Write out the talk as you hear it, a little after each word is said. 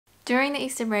During the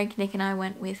Easter break, Nick and I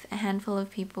went with a handful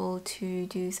of people to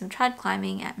do some trad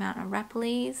climbing at Mount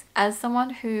Arapiles. As someone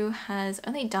who has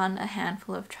only done a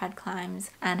handful of trad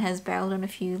climbs and has bailed on a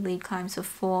few lead climbs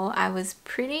before, I was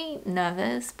pretty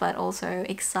nervous but also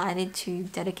excited to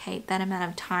dedicate that amount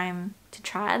of time to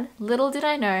trad. Little did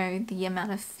I know the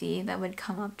amount of fear that would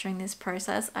come up during this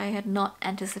process. I had not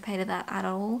anticipated that at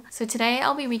all. So today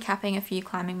I'll be recapping a few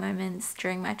climbing moments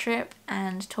during my trip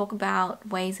and talk about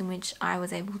ways in which I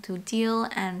was able to deal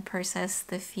and process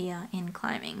the fear in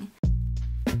climbing.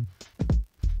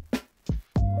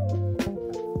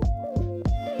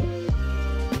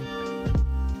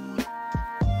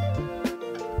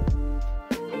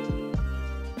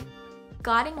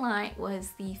 Guiding Light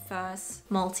was the first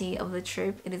multi of the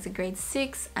trip. It is a grade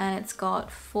 6 and it's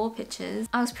got 4 pitches.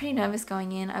 I was pretty nervous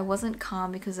going in. I wasn't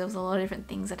calm because there was a lot of different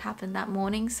things that happened that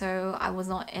morning, so I was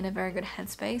not in a very good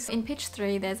headspace. In pitch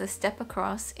 3, there's a step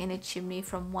across in a chimney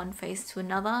from one face to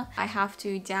another. I have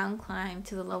to down climb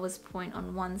to the lowest point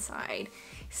on one side,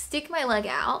 stick my leg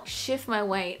out, shift my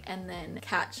weight, and then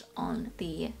catch on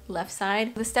the left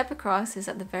side. The step across is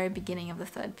at the very beginning of the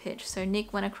 3rd pitch. So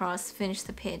Nick went across, finished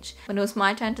the pitch. When it was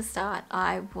my turn to start,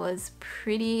 I was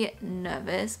pretty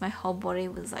nervous. My whole body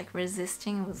was like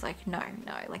resisting. It was like, no,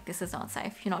 like this is not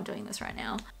safe. You're not doing this right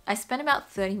now. I spent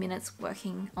about 30 minutes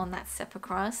working on that step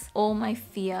across. All my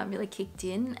fear really kicked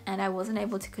in and I wasn't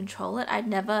able to control it. I'd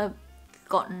never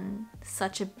gotten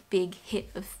such a big hit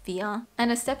of fear.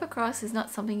 And a step across is not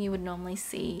something you would normally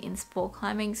see in sport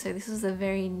climbing, so this was a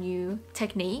very new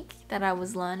technique that I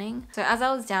was learning. So as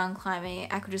I was down climbing,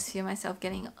 I could just feel myself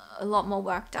getting a lot more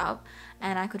worked up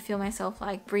and I could feel myself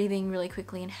like breathing really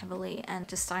quickly and heavily and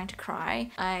just starting to cry.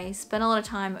 I spent a lot of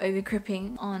time over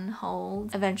gripping on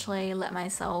hold, eventually let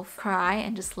myself cry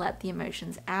and just let the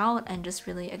emotions out and just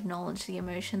really acknowledge the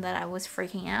emotion that I was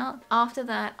freaking out. After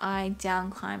that, I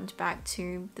down climbed back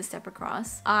to the step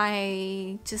across.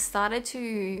 I just started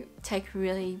to take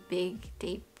really big,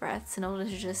 deep breaths in order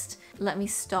to just let me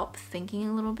stop thinking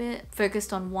a little bit,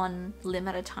 focused on one limb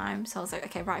at a time. So I was like,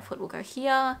 okay, right foot will go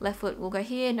here, left foot will go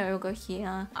here, no, will go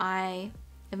here. I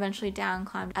eventually down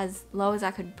climbed as low as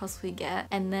I could possibly get,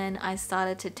 and then I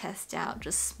started to test out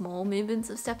just small movements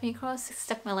of stepping across.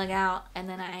 Stuck my leg out, and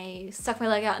then I stuck my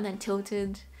leg out and then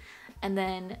tilted, and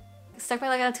then stuck my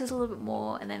leg out, tilted a little bit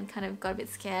more, and then kind of got a bit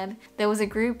scared. There was a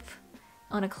group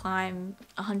on a climb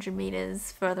 100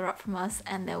 meters further up from us,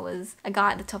 and there was a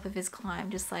guy at the top of his climb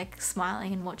just like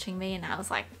smiling and watching me, and I was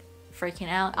like freaking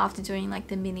out. After doing like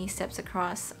the mini steps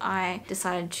across, I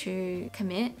decided to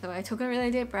commit. So I took a really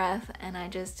deep breath and I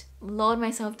just lowered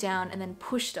myself down and then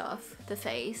pushed off the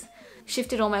face,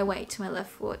 shifted all my weight to my left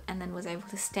foot, and then was able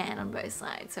to stand on both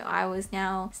sides. So I was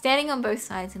now standing on both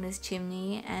sides in this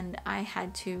chimney, and I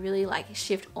had to really like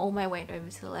shift all my weight over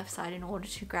to the left side in order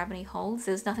to grab any holds.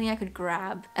 There's nothing I could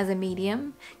grab as a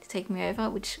medium to take me over,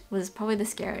 which was probably the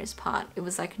scariest part. It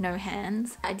was like no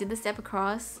hands. I did the step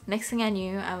across. Next thing I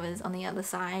knew, I was on the other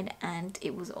side and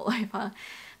it was all over.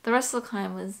 The rest of the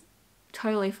climb was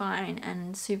totally fine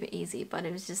and super easy, but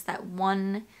it was just that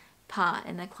one part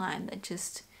in the climb that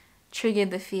just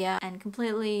triggered the fear and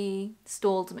completely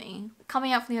stalled me.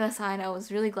 Coming out from the other side, I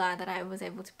was really glad that I was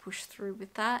able to push through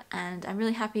with that, and I'm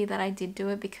really happy that I did do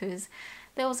it because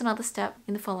there was another step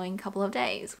in the following couple of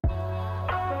days.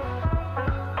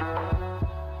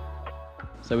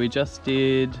 So we just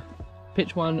did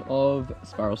pitch 1 of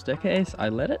Spiral Staircase. I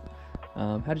led it.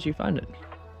 How did you find it?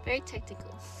 Very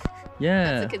technical.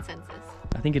 Yeah. That's a consensus.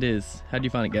 I think it is. How did you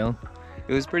find it, Gail?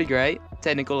 It was pretty great.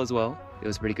 Technical as well. It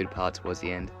was a pretty good part towards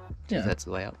the end. Yeah. That's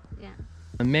the layout. Yeah.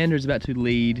 Amanda is about to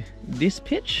lead this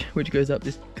pitch, which goes up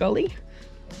this gully.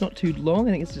 It's not too long,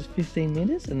 I think it's just 15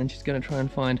 meters, and then she's going to try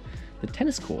and find the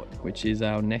tennis court, which is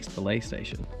our next belay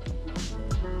station.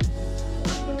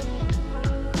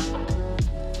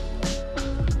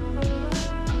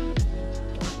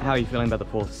 How are you feeling about the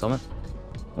 4th summit?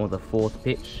 Or the 4th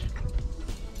pitch?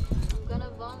 I'm gonna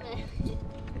vomit.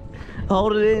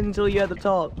 Hold it in until you're at the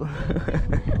top.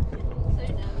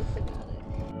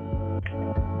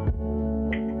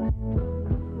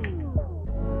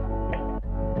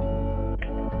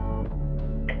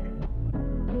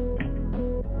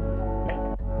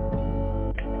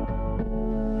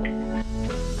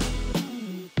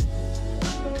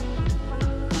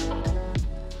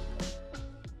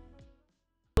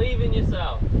 Believe in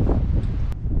yourself.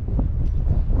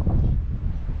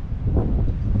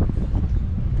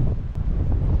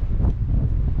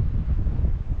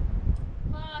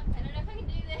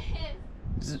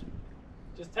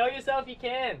 Just tell yourself you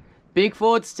can. Big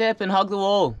forward step and hug the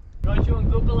wall. Got you on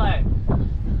good belay.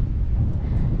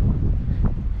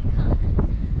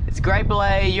 It's a great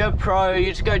belay, you're a pro,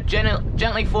 you just go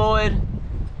gently forward.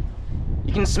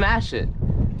 You can smash it.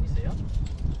 You see her?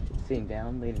 Sitting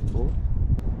down, leaning forward.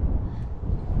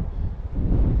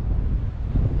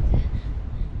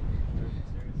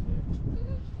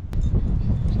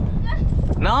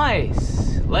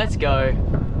 Nice! Let's go.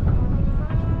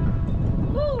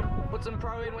 Woo! Put some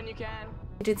pro in when you can.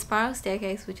 We did Spiral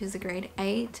Staircase, which is a grade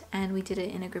 8, and we did it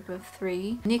in a group of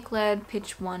 3. Nick led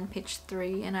pitch 1, pitch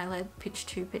 3, and I led pitch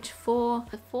 2, pitch 4.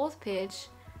 The 4th pitch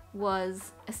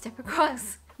was a step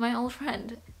across. My old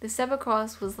friend. The step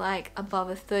across was like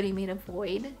above a 30-meter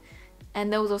void,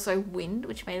 and there was also wind,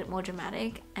 which made it more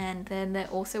dramatic, and then there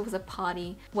also was a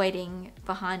party waiting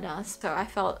behind us, so I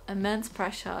felt immense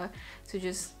pressure to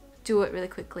just do it really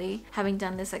quickly. Having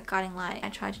done this at Guiding Light, I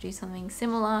tried to do something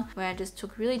similar where I just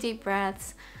took really deep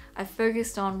breaths. I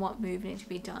focused on what move needed to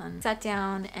be done, sat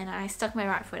down, and I stuck my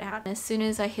right foot out. And as soon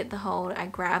as I hit the hold, I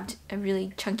grabbed a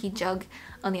really chunky jug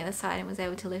on the other side and was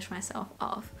able to lift myself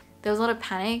off. There was a lot of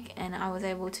panic, and I was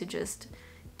able to just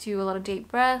do a lot of deep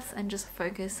breaths and just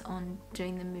focus on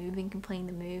doing the move and completing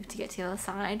the move to get to the other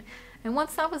side. And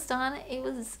once that was done, it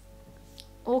was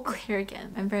all clear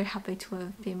again. I'm very happy to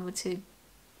have been able to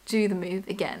do the move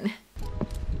again.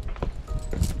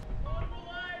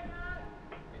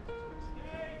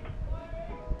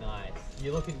 Nice.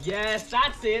 You're looking, yes,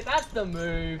 that's it, that's the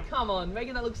move. Come on,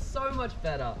 making that look so much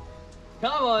better.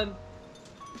 Come on.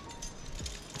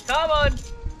 Come on.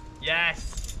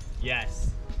 Yes,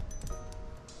 yes.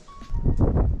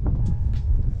 Nice.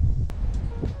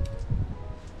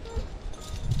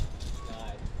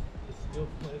 You're still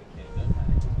floating, don't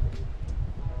panic.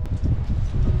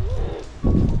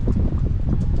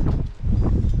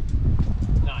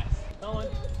 Nice. Come on.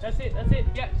 That's it, that's it.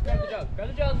 Yeah, just grab the jug. Grab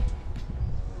the jug.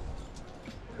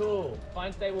 Cool.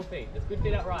 Find stable feet. Just good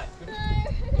feet out right. Good.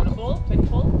 Wanna fall? Take a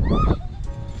fall.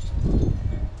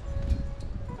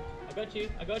 I got you.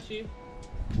 I got you.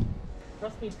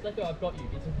 Trust me, Slecko, I've got you.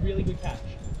 It's a really good catch.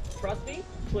 Trust me,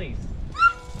 please.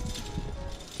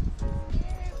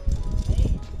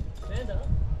 Hey, Amanda,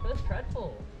 first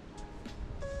dreadful.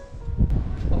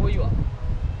 I'll hold you up.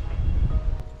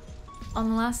 On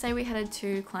the last day we headed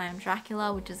to climb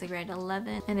Dracula, which is a grade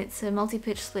 11, and it's a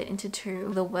multi-pitch split into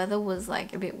 2. The weather was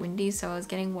like a bit windy, so I was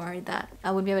getting worried that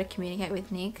I wouldn't be able to communicate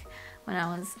with Nick when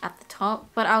I was at the top,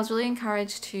 but I was really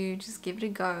encouraged to just give it a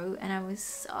go, and I was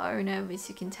so nervous,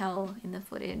 you can tell in the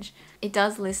footage. It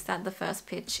does list that the first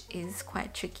pitch is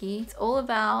quite tricky. It's all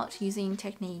about using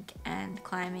technique and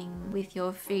climbing with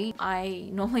your feet. I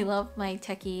normally love my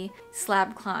techie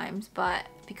slab climbs, but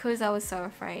because I was so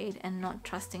afraid and not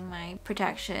trusting my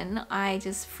protection, I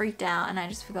just freaked out and I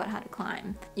just forgot how to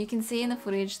climb. You can see in the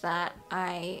footage that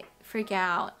I freak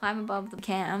out, climb above the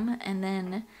cam, and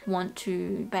then want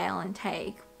to bail and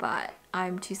take, but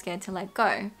I'm too scared to let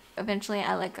go. Eventually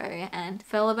I let go and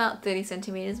fell about 30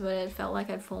 centimeters, but it felt like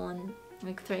I'd fallen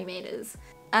like 3 meters.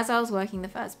 As I was working the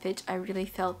first pitch, I really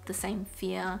felt the same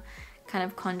fear kind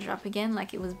of conjure up again,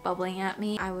 like it was bubbling at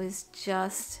me. I was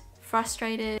just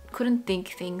frustrated, couldn't think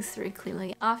things through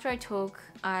clearly. After I took,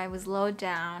 I was lowered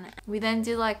down. We then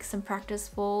did like some practice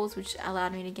falls, which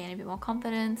allowed me to gain a bit more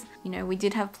confidence. You know, we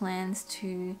did have plans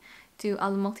to do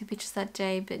other multi-pitches that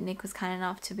day, but Nick was kind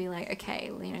enough to be like, okay,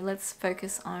 you know, let's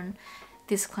focus on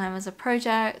this climb as a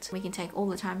project. We can take all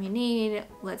the time you need.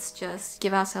 Let's just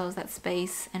give ourselves that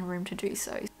space and room to do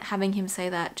so. Having him say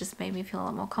that just made me feel a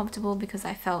lot more comfortable, because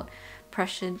I felt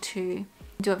pressured to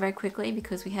do it very quickly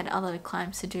because we had other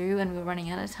climbs to do and we were running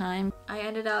out of time. I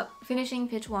ended up finishing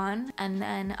pitch 1, and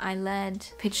then I led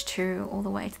pitch 2 all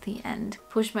the way to the end.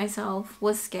 Pushed myself,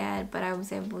 was scared, but I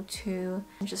was able to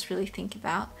just really think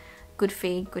about good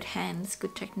feet, good hands,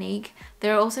 good technique.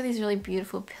 There are also these really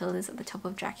beautiful pillars at the top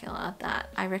of Dracula that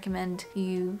I recommend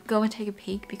you go and take a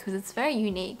peek, because it's very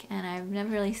unique and I've never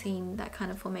really seen that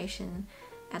kind of formation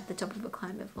at the top of a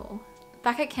climb before.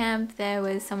 Back at camp, there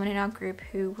was someone in our group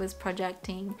who was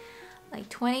projecting like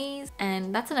 20s,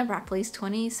 and that's an Arapiles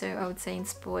 20, so I would say in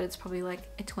sport it's probably like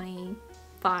a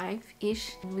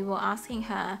 25-ish. We were asking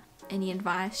her any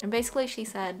advice, and basically she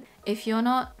said, if you're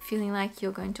not feeling like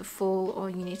you're going to fall or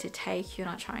you need to take, you're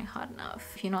not trying hard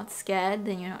enough. If you're not scared,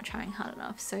 then you're not trying hard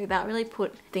enough. So that really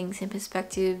put things in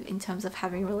perspective in terms of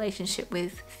having a relationship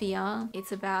with fear.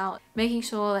 It's about making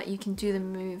sure that you can do the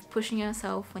move, pushing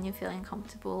yourself when you're feeling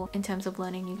comfortable in terms of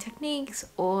learning new techniques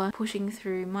or pushing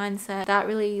through mindset. That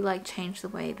really like changed the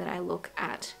way that I look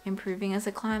at improving as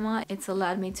a climber. It's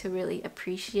allowed me to really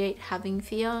appreciate having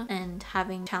fear and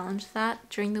having challenged that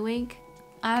during the week.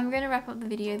 I'm going to wrap up the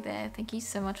video there. Thank you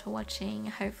so much for watching.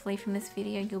 Hopefully from this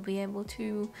video you'll be able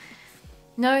to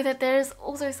Know that there's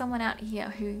also someone out here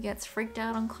who gets freaked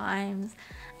out on climbs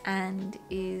and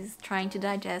is trying to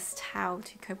digest how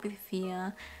to cope with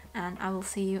fear, and I will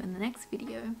see you in the next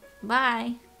video.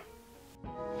 Bye!